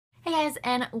guys,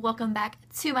 and welcome back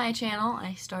to my channel.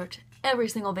 I start every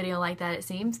single video like that, it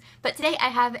seems. But today I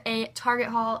have a Target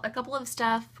haul, a couple of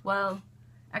stuff. Well,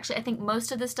 actually I think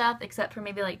most of the stuff, except for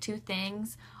maybe like two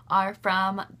things, are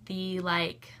from the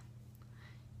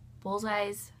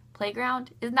Bullseye's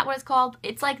Playground. Isn't that what it's called?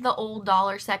 It's like the old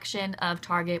dollar section of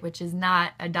Target, which is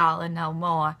not $1 no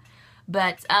more.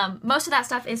 But most of that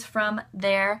stuff is from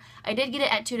there. I did get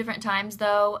it at two different times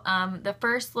though. The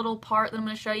first little part that I'm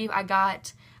going to show you I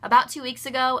got about 2 weeks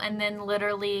ago, and then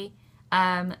literally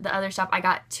the other stuff I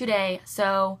got today.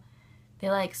 So they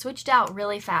like switched out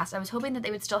really fast. I was hoping that they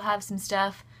would still have some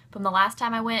stuff from the last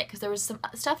time I went, because there was some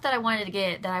stuff that I wanted to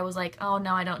get that I was like, oh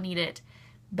no, I don't need it.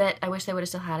 But I wish they would have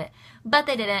still had it. But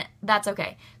they didn't. That's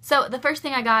okay. So the first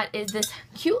thing I got is this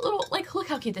cute little, look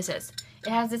how cute this is. It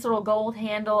has this little gold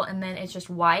handle, and then it's just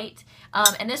white.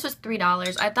 And this was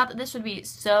 $3. I thought that this would be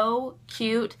so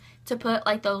cute to put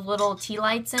like those little tea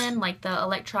lights in, like the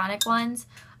electronic ones.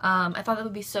 I thought that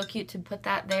would be so cute to put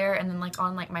that there and then like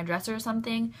on like my dresser or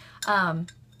something. I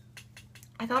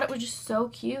thought it was just so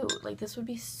cute. Like this would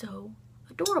be so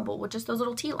adorable with just those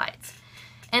little tea lights.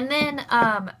 And then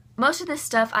most of this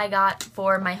stuff I got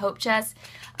for my hope chest.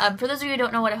 For those of you who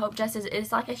don't know what a hope chest is,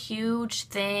 it's like a huge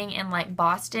thing in like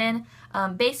Boston.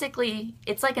 Basically,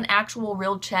 it's like an actual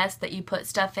real chest that you put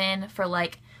stuff in for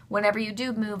like whenever you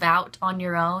do move out on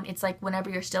your own. It's like whenever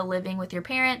you're still living with your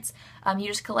parents, you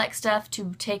just collect stuff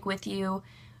to take with you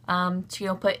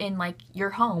to put in like your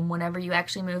home whenever you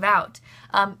actually move out.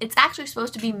 It's actually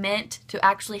supposed to be meant to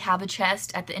actually have a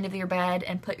chest at the end of your bed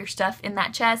and put your stuff in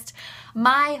that chest.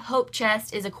 My hope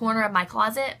chest is a corner of my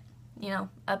closet,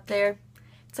 up there.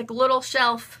 It's like a little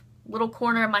shelf, little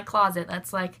corner of my closet.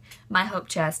 That's like my hope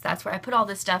chest. That's where I put all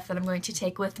this stuff that I'm going to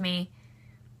take with me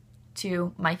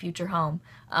to my future home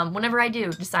whenever I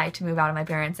do decide to move out of my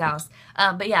parents' house.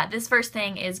 But yeah, this first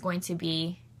thing is going to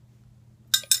be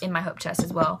in my hope chest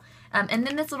as well. And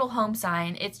then this little home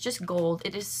sign, it's just gold.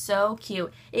 It is so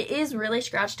cute. It is really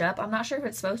scratched up. I'm not sure if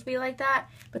it's supposed to be like that,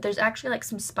 but there's actually like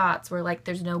some spots where like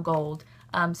there's no gold.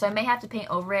 So I may have to paint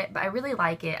over it, but I really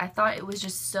like it. I thought it was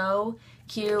just so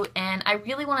cute, and I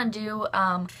really want to do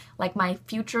like my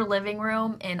future living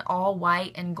room in all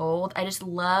white and gold. I just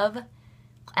love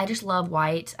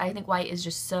white. I think white is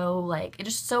just so it's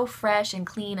just so fresh and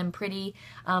clean and pretty.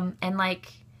 And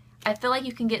like I feel like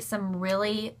you can get some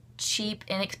really cheap,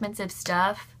 inexpensive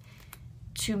stuff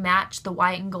to match the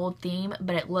white and gold theme,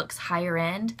 but it looks higher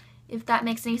end, if that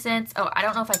makes any sense. Oh, I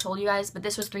don't know if I told you guys, but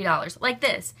this was $3. Like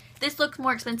this. This looks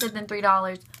more expensive than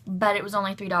 $3, but it was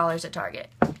only $3 at Target.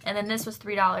 And then this was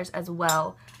 $3 as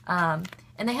well. And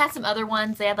they had some other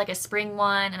ones. They had like a spring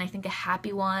one and I think a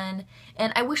happy one.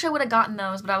 And I wish I would have gotten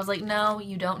those, but I was like, no,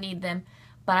 you don't need them.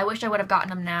 But I wish I would have gotten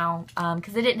them now,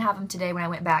 because they didn't have them today when I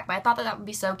went back. But I thought that would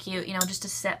be so cute, just to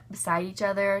set beside each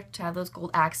other, to have those gold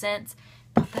accents.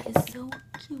 That is so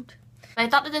cute. But I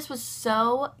thought that this was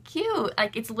so cute.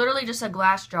 Like, it's literally just a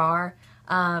glass jar.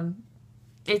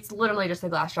 It's literally just a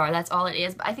glass jar. That's all it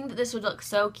is. But I think that this would look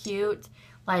so cute,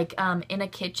 like, in a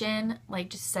kitchen, like,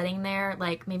 just sitting there,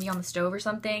 like, maybe on the stove or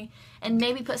something. And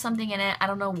maybe put something in it. I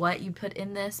don't know what you put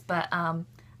in this, but,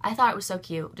 I thought it was so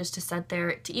cute just to sit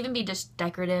there, to even be just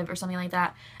decorative or something like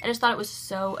that. I just thought it was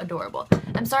so adorable.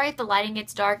 I'm sorry if the lighting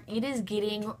gets dark. It is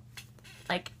getting,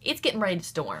 it's getting ready to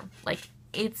storm. Like,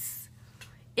 it's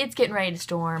getting ready to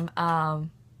storm,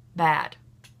 bad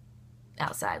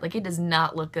outside. Like, it does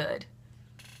not look good.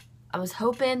 I was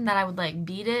hoping that I would,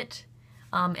 beat it,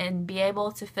 and be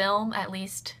able to film at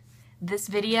least this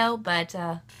video, but,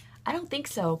 I don't think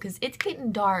so, because it's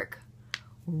getting dark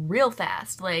real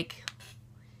fast. Like,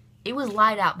 it was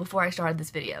light out before I started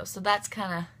this video, so that's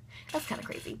kind of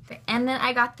crazy. And then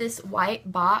I got this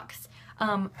white box.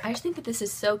 I just think that this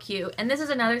is so cute, and this is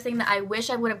another thing that I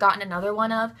wish I would have gotten another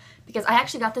one of, because I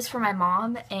actually got this for my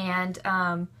mom,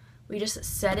 and we just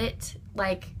set it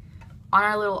like on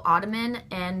our little ottoman,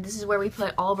 and this is where we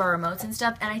put all of our remotes and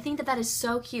stuff. And I think that that is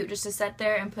so cute, just to sit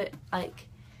there and put like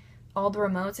all the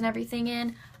remotes and everything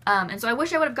in. And so I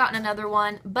wish I would have gotten another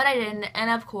one, but I didn't,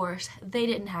 and of course they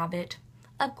didn't have it.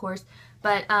 Of course,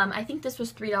 but I think this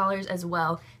was $3 as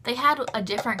well. They had a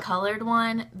different colored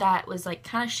one that was like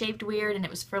kind of shaped weird, and it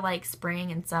was for like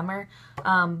spring and summer,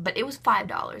 but it was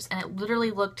 $5, and it literally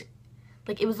looked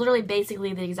like it was literally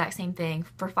basically the exact same thing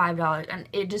for $5, and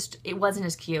it wasn't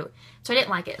as cute, so I didn't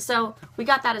like it. So we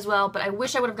got that as well, but I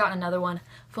wish I would have gotten another one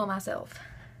for myself.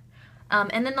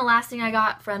 And then the last thing I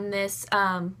got from this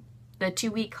the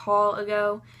 2-week haul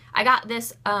ago, I got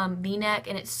this V-neck,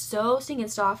 and it's so stinking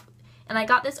soft. And I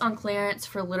got this on clearance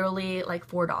for literally like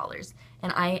 $4.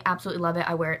 And I absolutely love it.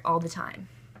 I wear it all the time.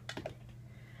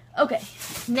 Okay,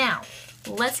 now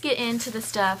let's get into the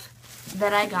stuff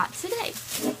that I got today.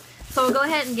 So we'll go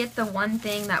ahead and get the one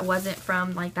thing that wasn't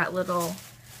from like that little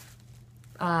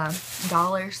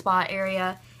dollar spot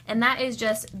area. And that is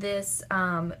just this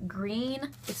green,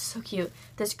 it's so cute,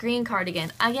 this green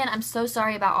cardigan. Again, I'm so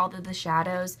sorry about all of the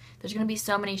shadows. There's going to be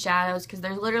so many shadows because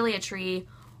there's literally a tree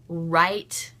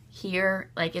right here,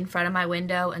 like in front of my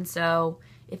window. And so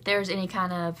if there's any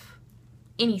kind of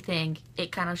anything,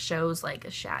 it kind of shows like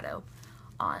a shadow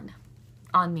on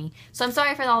me. So I'm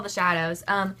sorry for all the shadows.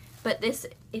 But this,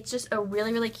 it's just a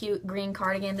really, really cute green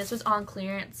cardigan. This was on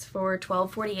clearance for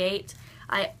 $12.48.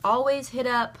 I always hit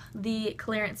up the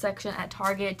clearance section at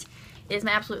Target. It is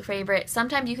my absolute favorite.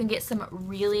 Sometimes you can get some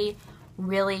really,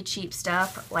 really cheap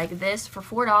stuff like this for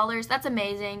 $4. That's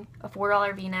amazing. A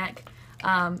 $4 V-neck.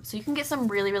 So you can get some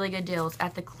really, really good deals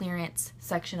at the clearance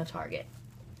section of Target.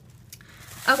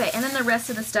 Okay, and then the rest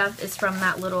of the stuff is from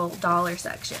that little dollar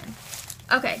section.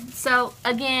 Okay, so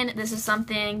again, this is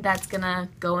something that's gonna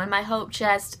go in my hope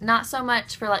chest. Not so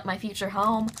much for like my future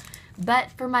home,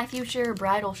 but for my future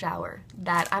bridal shower.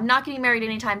 That I'm not getting married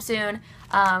anytime soon,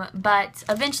 but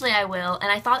eventually I will. And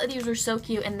I thought that these were so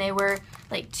cute, and they were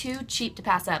like too cheap to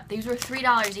pass up. These were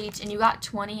 $3 each, and you got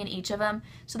 20 in each of them,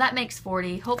 so that makes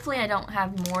 40. Hopefully I don't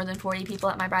have more than 40 people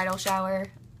at my bridal shower.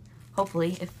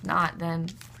 Hopefully. If not, then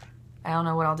I don't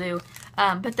know what I'll do.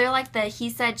 But they're like the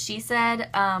he said, she said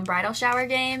bridal shower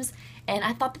games. And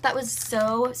I thought that that was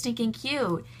so stinking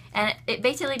cute. And it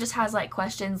basically just has like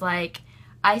questions like,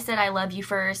 I said I love you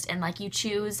first. And like you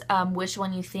choose which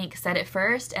one you think said it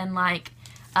first. And like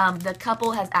the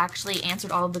couple has actually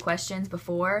answered all of the questions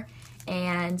before.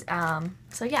 And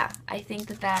so yeah, I think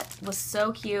that that was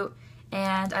so cute.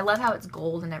 And I love how it's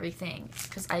gold and everything.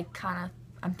 Because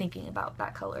I'm thinking about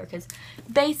that color, because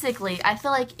basically I feel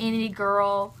like any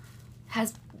girl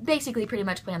has basically pretty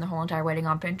much planned their whole entire wedding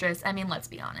on Pinterest. I mean, let's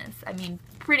be honest. I mean,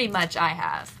 pretty much I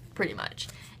have, pretty much.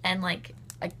 And like,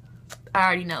 I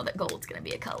already know that gold's gonna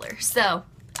be a color. So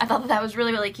I thought that that was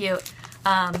really, really cute.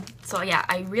 So yeah,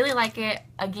 I really like it.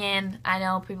 Again, I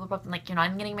know people are probably like, you're not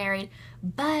even getting married,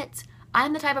 but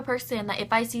I'm the type of person that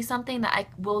if I see something that I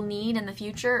will need in the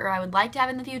future, or I would like to have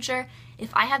in the future,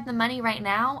 if I have the money right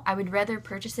now, I would rather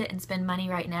purchase it and spend money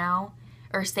right now,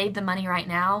 or save the money right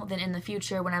now, than in the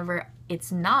future whenever it's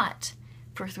not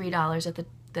for $3 at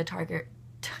the Target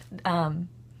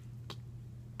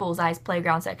Bullseye's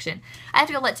playground section. I have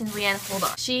to go let Tinsley in. Hold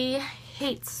on. She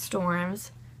hates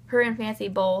storms. Her and Fancy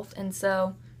both, and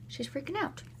so she's freaking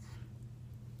out.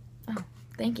 Oh,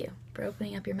 thank you for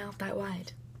opening up your mouth that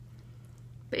wide.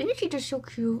 But isn't she just so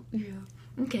cute? Yeah.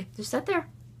 Okay, just sit there.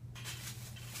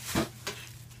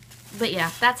 But yeah,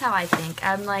 that's how I think.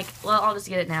 I'm like, well, I'll just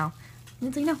get it now.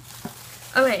 It's like, no.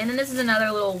 Okay, and then this is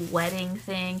another little wedding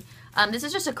thing. This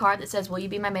is just a card that says, will you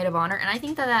be my maid of honor? And I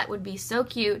think that that would be so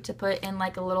cute to put in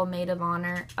like a little maid of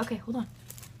honor. Okay, hold on.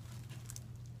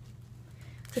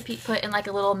 To put in like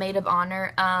a little maid of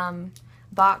honor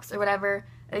box or whatever.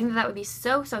 I think that that would be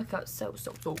so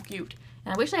cute.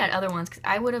 And I wish I had other ones, because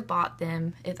I would have bought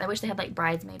them. I wish they had like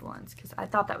bridesmaid ones, because I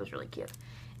thought that was really cute.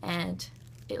 And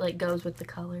it like goes with the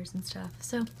colors and stuff.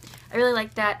 So I really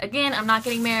like that. Again, I'm not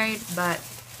getting married, but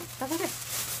that's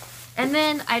okay. And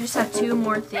then I just have two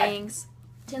more things.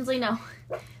 Tinsley, no.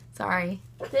 Sorry.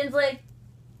 Tinsley,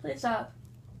 please stop.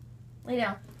 Lay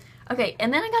down. Okay,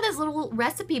 and then I got this little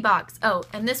recipe box. Oh,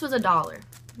 and this was $1,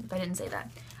 if I didn't say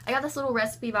that. I got this little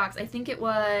recipe box. I think it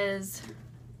was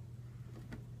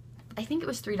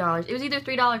 $3. It was either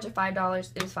 $3 or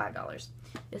 $5. It was $5.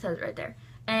 It says it right there.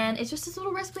 And it's just this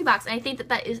little recipe box. And I think that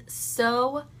that is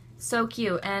so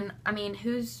cute. And I mean,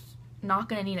 who's not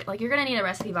going to need it? Like, you're going to need a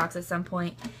recipe box at some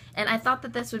point. And I thought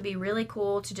that this would be really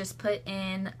cool to just put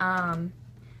in,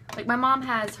 like my mom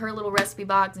has her little recipe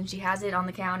box and she has it on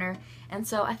the counter. And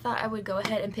so I thought I would go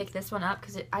ahead and pick this one up,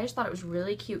 because I just thought it was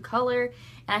really cute color.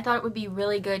 And I thought it would be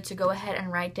really good to go ahead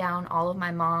and write down all of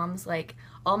my mom's, like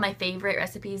all my favorite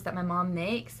recipes that my mom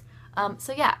makes.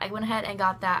 So yeah, I went ahead and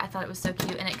got that. I thought it was so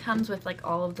cute, and it comes with like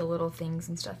all of the little things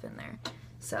and stuff in there.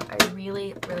 So I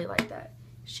really like that.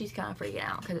 She's kind of freaking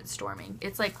out because it's storming.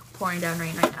 It's like pouring down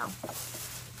rain right now.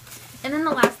 And then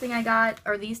the last thing I got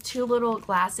are these two little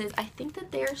glasses. I think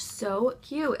that they're so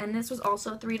cute, and this was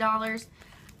also $3.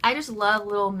 I just love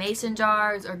little mason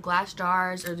jars or glass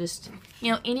jars, or just,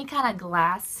 you know, any kind of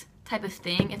glass type of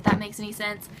thing, if that makes any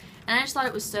sense. And I just thought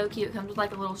it was so cute. It comes with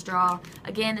like a little straw.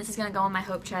 Again, this is going to go in my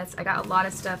hope chest. I got a lot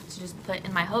of stuff to just put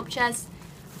in my hope chest.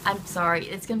 I'm sorry,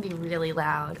 it's going to be really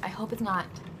loud. I hope it's not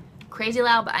crazy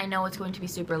loud, but I know it's going to be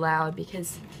super loud,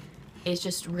 because it's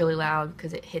just really loud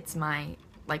because it hits my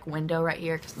like window right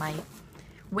here, because my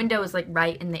window is like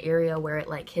right in the area where it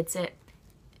like hits it.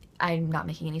 I'm not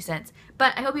making any sense.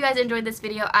 But I hope you guys enjoyed this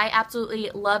video. I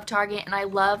absolutely love Target, and I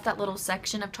love that little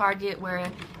section of Target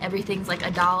where everything's like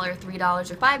 $1,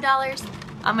 $3, or $5.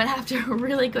 I'm gonna have to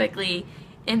really quickly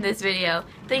end this video.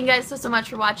 Thank you guys so much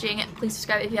for watching. Please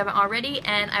subscribe if you haven't already,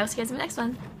 and I will see you guys in the next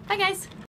one. Bye guys!